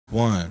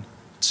1,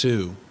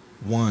 2,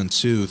 1,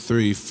 2,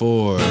 3,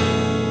 4.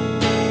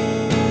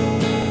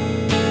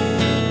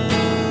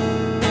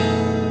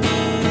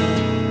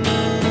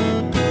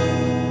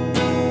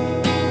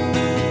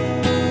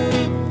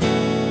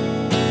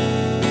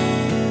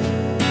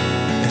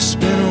 It's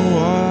been a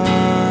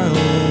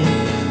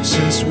while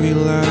since we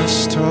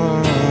last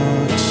talked.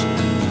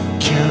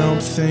 Can't help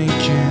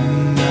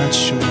thinking that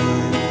you're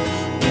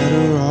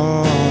better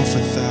off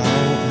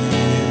without me.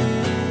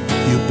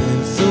 You've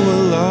been through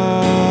a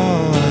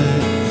lot,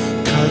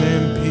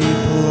 cutting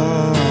people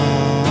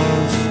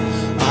off.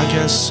 I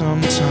guess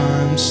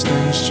sometimes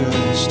things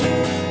just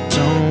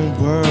don't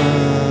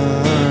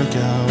work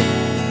out.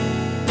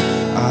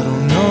 I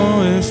don't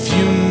know if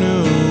you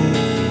knew,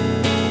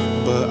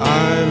 but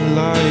I've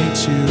lied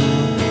to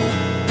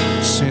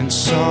you since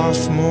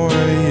sophomore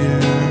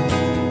year.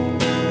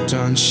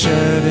 Done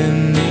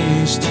shedding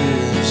these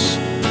tears.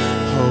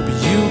 Hope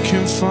you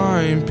can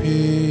find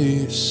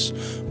peace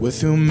with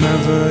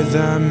whomever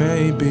that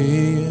may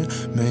be,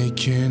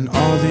 making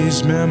all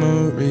these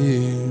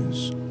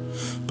memories.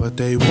 But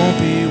they won't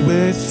be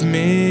with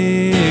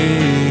me,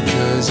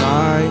 'cause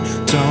I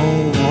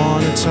don't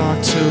wanna talk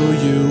to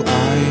you.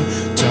 I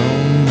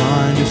don't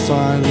mind if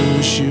I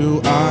lose you.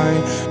 I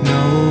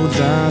know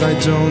that I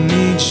don't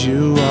need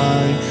you.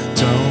 I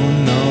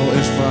don't know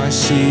if I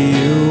see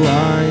you.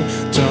 I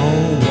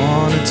don't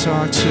wanna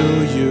talk to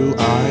you.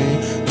 I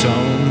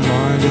don't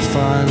mind if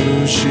I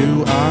lose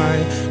you.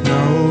 I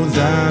know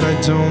that I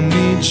don't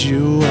need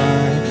you.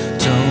 I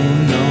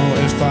don't know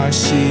if I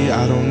see.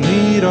 I don't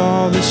need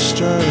all the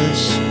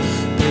stress,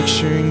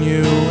 picturing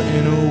you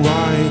in a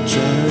white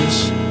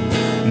dress.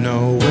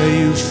 No way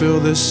you feel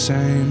the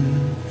same.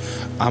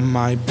 I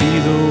might be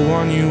the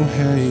one you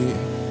hate,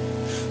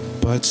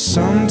 but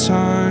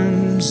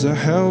sometimes the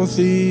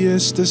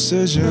healthiest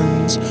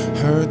decisions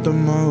hurt the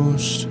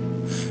most.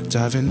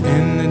 Diving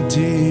in the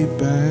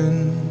deep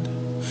end,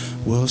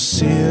 we'll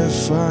see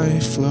if I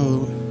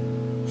float.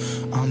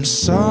 I'm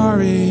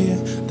sorry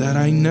that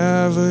I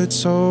never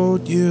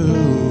told you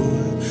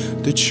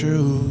the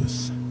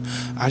truth.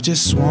 I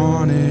just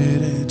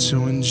wanted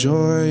to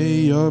enjoy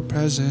your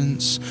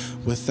presence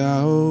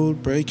without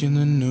breaking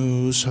the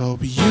news.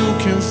 Hope you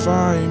can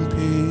find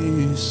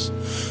peace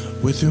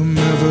with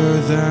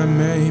whomever that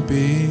may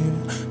be,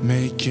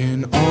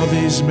 making all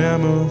these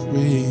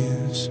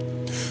memories.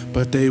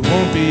 But they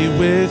won't be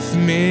with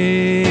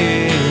me,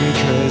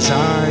 'cause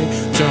I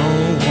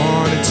don't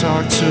wanna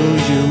talk to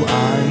you.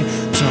 I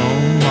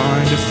don't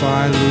mind if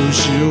I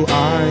lose you.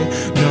 I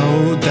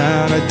know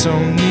that I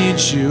don't need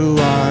you.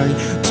 I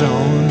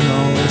don't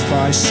know if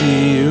I see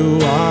you.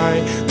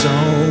 I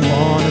don't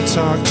wanna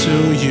talk to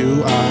you.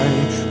 I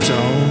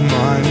don't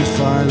mind if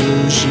I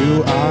lose you.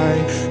 I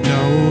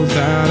know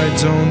that I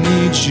don't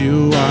need you.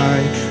 I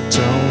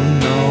don't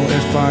know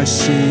if I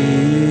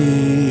see